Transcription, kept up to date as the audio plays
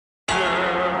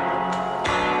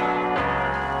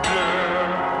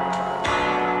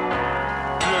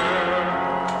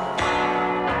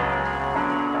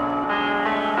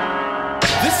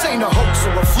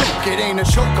or a fluke. It ain't a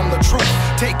joke, I'm the truth.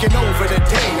 Taking over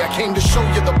today, I came to show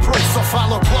you the proof. So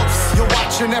follow close, you're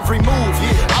watching every move.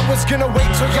 I was gonna wait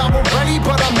till y'all were ready,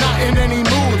 but I'm not in any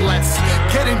mood. Let's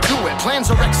get into it,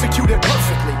 plans are executed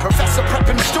perfectly. Professor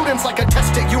prepping students like a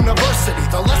test at university.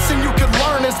 The lesson you can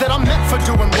learn is that I'm meant for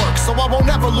doing work, so I won't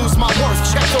ever lose my worth.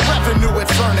 Check the revenue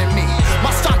it's earning me.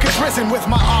 My stock is risen with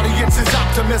my audience's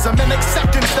optimism and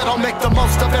acceptance that I'll make the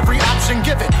most of every option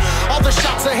given. All the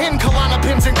shots of hin,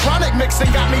 Klonopins and chronic mixing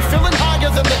got me feeling higher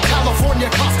than the California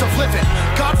cost of living.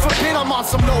 God forbid I'm on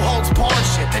some no-holds-barred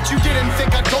shit that you didn't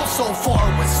think I'd go so far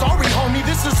with. Sorry homie,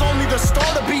 this is only the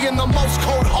start of being the most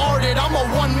cold-hearted. I'm a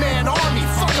one-man army,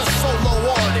 fuck a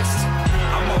solo artist.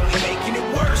 I'm only making it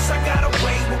worse, I got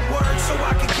away with words so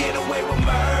I could get away with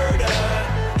murder.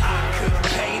 I could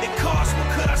pay the cost, what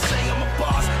could I say, I'm a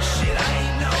boss? Shit, I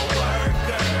ain't no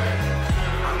worker.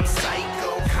 I'm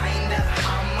psycho, kinda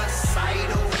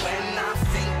homicidal when I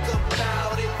think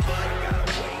about it, but I got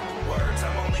away with words,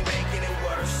 I'm only making it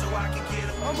worse so I can get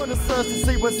away. I'm on the search to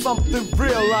see when something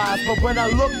realized, but when I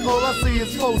look, all I see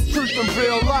is false truth and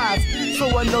real lies.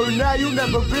 So I know now you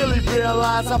never really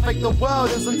realize how fake the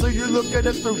world is until you look at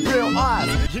it through real eyes.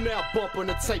 You're now bumping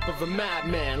the tape of a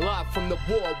madman, live from the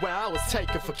war where I was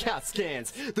taken for CAT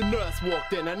scans. The nurse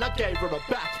walked in and I gave her a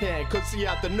backhand, cause she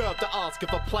had the nerve to ask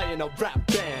if I play in a rap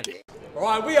band.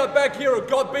 Alright, we are back here at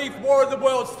God Beef War of the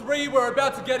Worlds 3. We're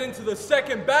about to get into the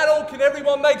second battle. Can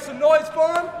everyone make some noise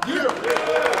for him? Yeah!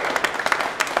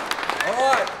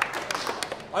 Alright.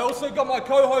 I also got my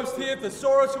co-host here,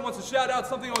 Thesaurus, who wants to shout out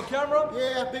something on camera.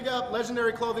 Yeah, big up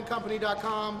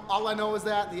legendaryclothingcompany.com. All I know is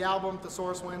that the album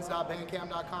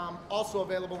thesauruswins.bandcamp.com, also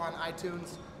available on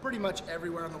iTunes, pretty much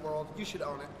everywhere in the world. You should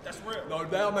own it. That's real. No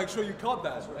doubt, make sure you cop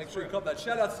that. Make sure you cop that.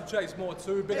 Shout outs to Chase Moore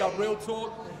too. Big up Real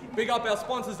Talk. Big up our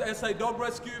sponsors, SA Dog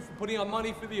Rescue, for putting our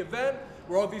money for the event.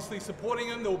 We're obviously supporting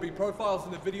them. There will be profiles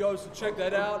in the videos, so check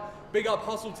that out. Big up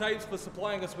Hustle Tapes for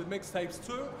supplying us with mixtapes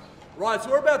too. Right, so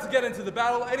we're about to get into the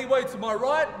battle. Anyway, to my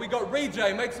right, we got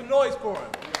Reejay. Make some noise for him.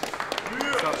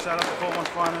 What's up? Shout out to 41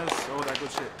 Finers, all that good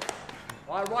shit.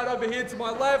 All right, right over here to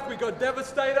my left, we got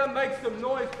Devast8r. Make some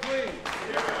noise, please.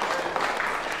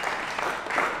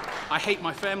 I hate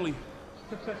my family.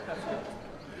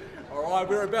 All right,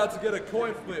 we're about to get a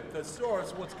coin flip.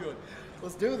 Thesaurus, what's good?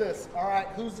 Let's do this. All right,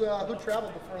 who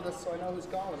traveled before this so I know who's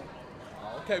calling it?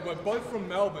 Okay, we're both from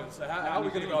Melbourne, so how are we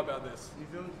going to go about this?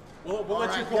 We'll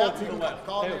let you call it to the left.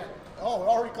 Call it. Oh, we're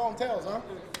already calling tails, huh?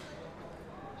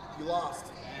 You lost.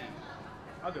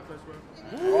 I'll go first, bro.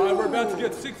 All right, we're about to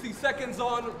get 60 seconds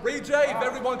on Reejay. If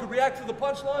everyone could react to the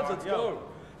punchlines, let's go.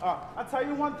 I'll tell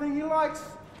you one thing he likes,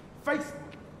 Facebook.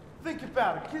 Think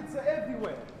about it, kids are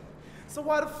everywhere. So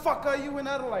why the fuck are you in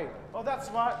Adelaide? Oh, that's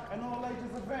right, an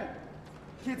all-ages event.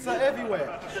 Kids are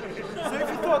everywhere. So if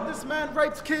you thought this man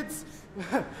rapes kids,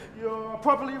 you're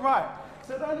probably right.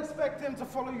 So don't expect him to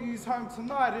follow you home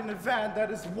tonight in a van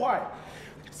that is white.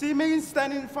 See me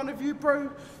standing in front of you, bro?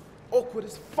 Awkward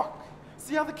as fuck.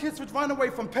 See, other kids would run away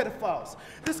from pedophiles.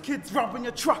 This kid's rubbing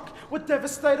your truck with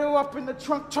Devast8r up in the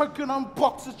trunk, choking on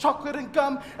boxes of chocolate and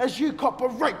gum as you cop a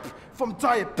rape from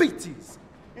diabetes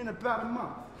in about a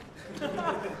month.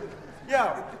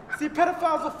 Yo, see,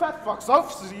 pedophiles are fat fucks,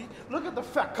 obviously. Look at the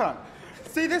fat cunt.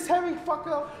 See, this hairy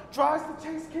fucker tries to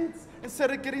chase kids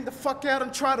instead of getting the fuck out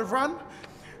and try to run.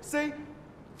 See,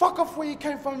 fuck off where you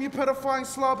came from, you pedophiling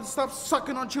slob, and stop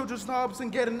sucking on children's knobs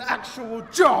and get an actual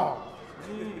job.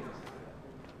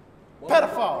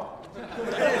 Pedophile.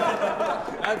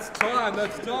 That's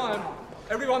time.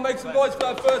 Everyone make some noise for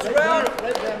that first round.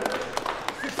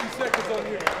 60 seconds on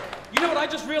you. You know what I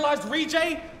just realized,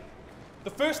 Reejay? The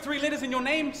first three letters in your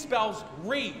name spells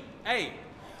Ree, A.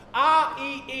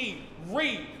 R-E-E,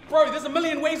 Ree. Bro, there's a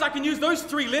million ways I can use those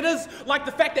three letters, like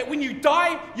the fact that when you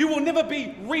die, you will never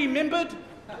be remembered.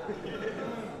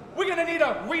 We're gonna need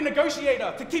a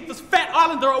renegotiator to keep this fat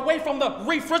islander away from the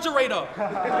refrigerator.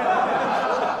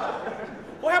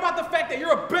 Or how about the fact that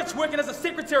you're a bitch working as a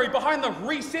secretary behind the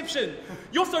reception?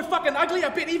 You're so fucking ugly, I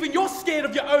bet even you're scared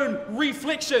of your own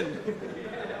reflection.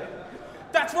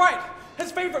 That's right.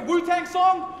 His favorite Wu-Tang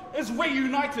song is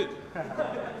Reunited.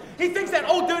 He thinks that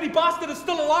old dirty bastard is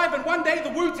still alive and one day the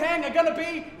Wu-Tang are gonna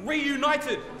be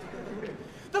reunited.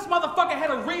 This motherfucker had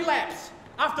a relapse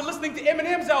after listening to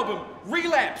Eminem's album,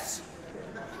 Relapse.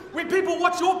 When people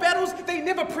watch your battles, they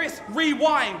never press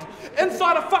rewind.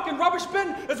 Inside a fucking rubbish bin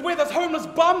is where this homeless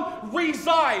bum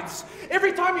resides.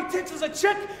 Every time he texts a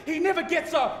chick, he never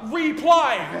gets a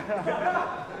reply.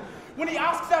 When he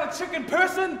asks out a chick in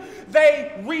person,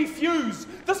 they refuse.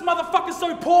 This motherfucker's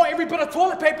so poor, every bit of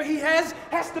toilet paper he has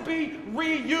to be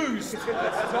reused.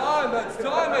 That's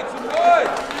time, make some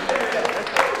noise.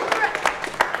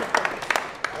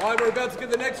 All right, we're about to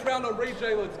get the next round on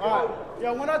Reejay. Let's go. All right.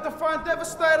 Yeah, when I define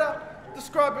Devast8r,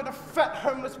 describing a fat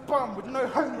homeless bum with no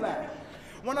homeland.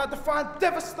 When I define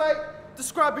Devastate,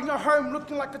 describing a home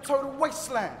looking like a total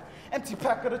wasteland. Empty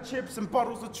packet of chips and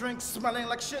bottles of drinks smelling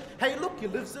like shit. Hey, look, he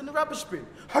lives in the rubbish bin.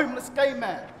 Homeless gay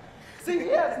man. See, he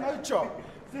has no job.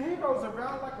 See, he goes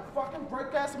around like a fucking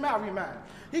broke-ass Maori man.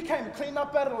 He came to clean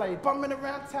up Adelaide, bumming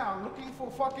around town, looking for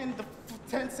fucking the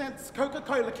 10-cent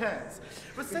Coca-Cola cans.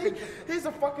 But see, he's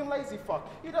a fucking lazy fuck.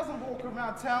 He doesn't walk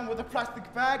around town with a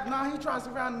plastic bag. Nah, he drives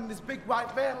around in this big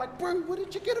white van like, bro, where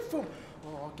did you get it from?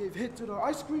 Oh, I gave hit to the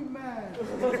ice cream man.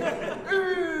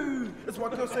 Ooh, that's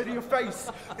what girls say to your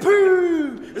face.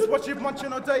 Poo, it's what you're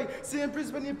munching all day. See, in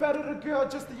Brisbane, you battered a girl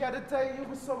just the other day. He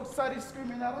was so excited,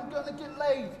 screaming out, I'm gonna get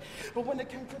laid. But when it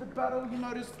came to the battle, you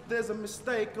noticed there's a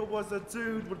mistake. It was a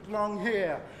dude with long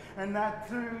hair, and that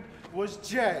dude was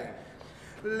Jay.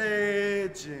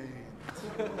 Legend.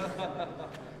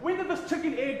 When did this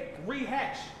chicken egg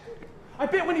rehatch? I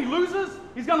bet when he loses,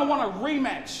 he's gonna want a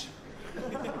rematch.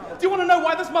 Do you want to know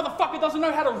why this motherfucker doesn't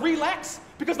know how to relax?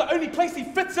 Because the only place he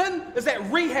fits in is at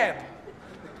rehab.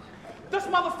 This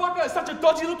motherfucker is such a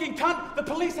dodgy looking cunt, the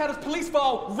police had his police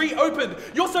file reopened.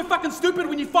 You're so fucking stupid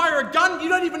when you fire a gun, you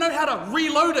don't even know how to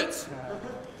reload it.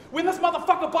 When this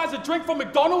motherfucker buys a drink from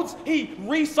McDonald's, he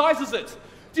resizes it.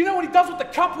 Do you know what he does with the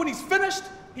cup when he's finished?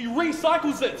 He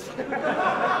recycles it.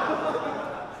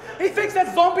 He thinks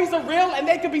that zombies are real and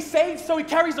they can be saved, so he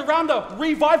carries around a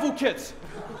revival kit.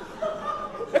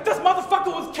 If this motherfucker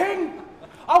was king,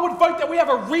 I would vote that we have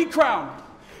a recrown.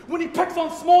 When he picks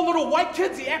on small little white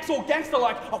kids, he acts all gangster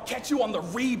like, I'll catch you on the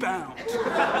rebound.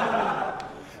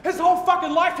 His whole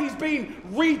fucking life he's been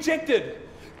rejected.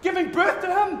 Giving birth to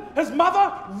him, his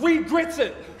mother regrets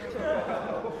it.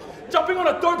 Jumping on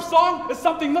a dope song is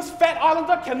something this fat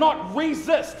islander cannot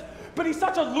resist. But he's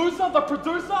such a loser, the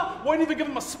producer won't even give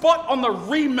him a spot on the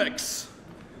remix.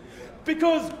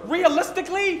 Because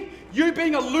realistically, you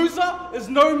being a loser is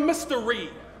no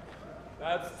mystery.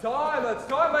 That's time,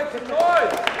 make some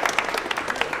noise.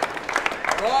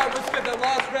 All right, let's get that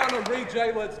last round on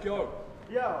Reejay, let's go.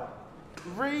 Yo,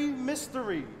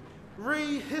 re-mystery,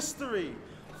 re-history.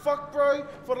 Fuck, bro,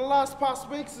 for the last past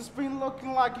weeks, it's been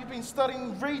looking like you've been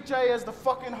studying Reejay as the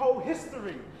fucking whole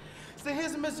history. See,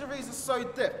 his miseries are so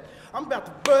deep. I'm about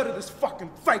to murder this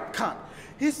fucking fake cunt.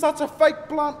 He's such a fake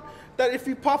blunt that if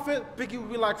you puff it, Biggie will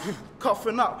be like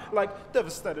coughing up. Like,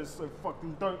 Devast8r is so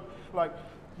fucking dope. Like,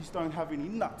 you don't have any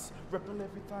nuts. Repping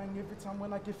everything every time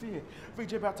when I get here.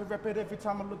 Reejay about to rep it every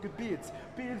time I look at beards.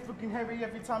 Beards looking hairy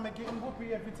every time I get him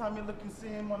whoopee. Every time you look and see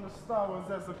him on the Star Wars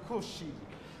as a cushy.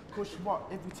 Kush what?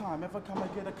 Every time, ever come I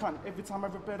get a cunt. Every time I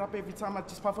rip it up, every time I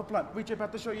just puff a blunt. Reejay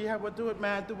about to show you how I do it,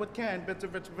 man. Do what can, better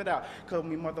rip it out. Call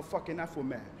me motherfucking Afro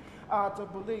man. I to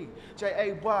believe.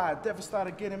 J-A-Y,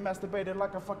 Devast8r getting masturbated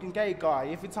like a fucking gay guy.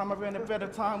 Every time I ran a better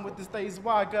time with this day's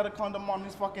why, got a condom on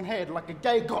his fucking head like a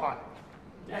gay guy.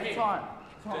 Damn. Time.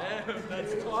 Damn,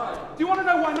 that's time. Do you want to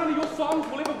know why none of your songs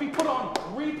will ever be put on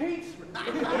repeat?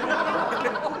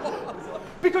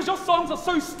 Because your songs are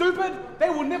so stupid, they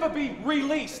will never be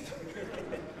released.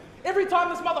 Every time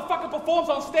this motherfucker performs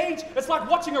on stage, it's like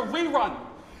watching a rerun.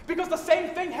 Because the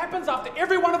same thing happens after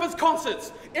every one of his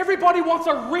concerts. Everybody wants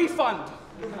a refund.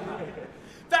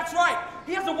 That's right,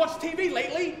 he hasn't watched TV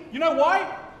lately. You know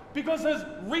why? Because his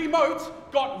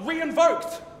remote got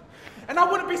re-invoked. And I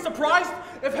wouldn't be surprised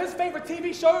if his favorite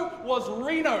TV show was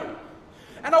Reno.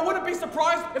 And I wouldn't be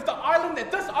surprised if the island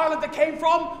that this islander came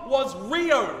from was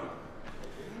Rio.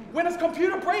 When his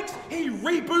computer breaks, he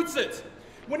reboots it.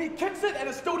 When he kicks it and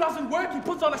it still doesn't work, he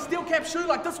puts on a steel cap shoe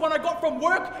like this one I got from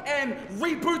work and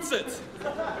reboots it.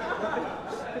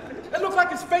 It looked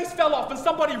like his face fell off and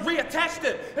somebody reattached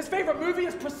it. His favorite movie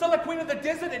is Priscilla, Queen of the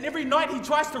Desert, and every night he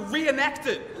tries to reenact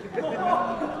it.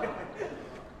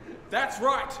 That's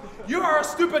right. You are a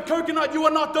stupid coconut. You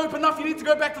are not dope enough. You need to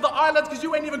go back to the islands because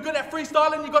you ain't even good at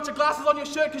freestyling. You got your glasses on your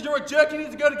shirt because you're a jerk. You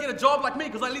need to go to get a job like me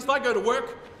because at least I go to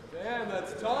work. Damn,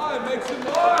 that's time. Make some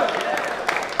noise.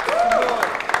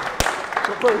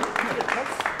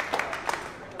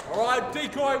 All right,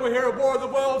 Decoy, we're here at War of the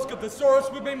Worlds. Got the Thesaurus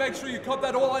with me. Make sure you cop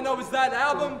that. All I Know Is That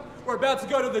album. We're about to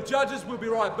go to the judges. We'll be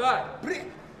right back.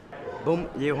 Boom,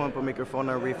 Johan på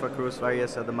mikrofonen, Reefa Crew, Sverige,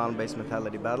 Södermalm Base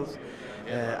Mentality Battles.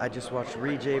 I just watched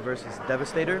Reejay versus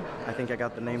Devast8r. I think I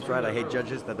got the names right. I hate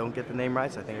judges that don't get the name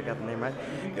right, so I think I got the name right.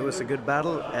 It was a good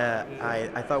battle.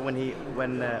 I thought when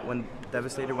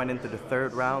Devast8r went into the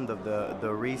third round of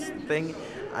the Reese thing,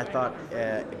 I thought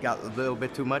it got a little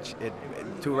bit too much.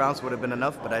 2 rounds would have been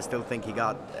enough, but I still think he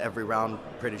got every round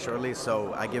pretty shortly,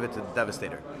 so I give it to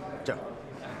Devast8r. Ciao.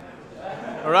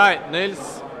 All right,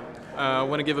 Nils. I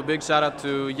want to give a big shout out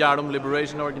to Yardom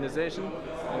Liberation Organization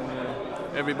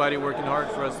and everybody working hard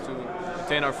for us to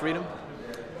attain our freedom.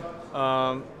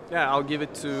 Yeah, I'll give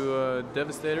it to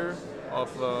Devast8r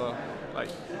of like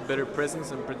better presence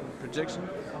and projection.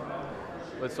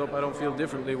 Let's hope I don't feel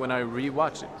differently when I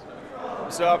re-watch it.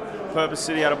 What's up?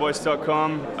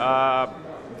 PurposeCityOutofVoice.com.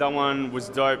 That one was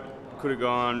dope. Could have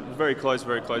gone very close,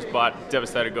 but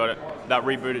Devast8r got it. That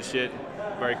rebooted shit,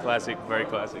 very classic, very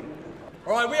classic.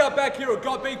 All right, we are back here at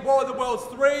Got Big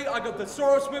WOTW3. I got the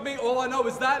Soros with me. All I know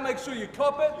is that. Make sure you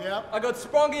cop it. Yep. I got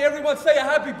Sprongy. Everyone say a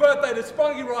happy birthday to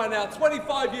Sprongy right now.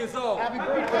 25 years old. Happy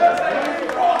birthday.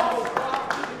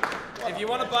 If you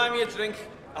want to buy me a drink,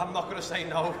 I'm not going to say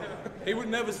no. He would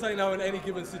never say no in any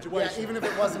given situation. Yeah, even if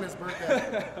it wasn't his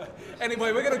birthday.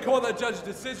 Anyway, we're going to call that judge's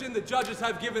decision. The judges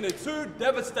have given it to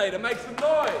Devast8r. Make some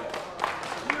noise.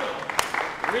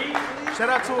 Shout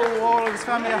out to all of his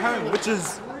family at home, which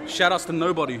is Shout outs to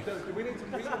nobody. Do we need to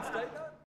reinstate that?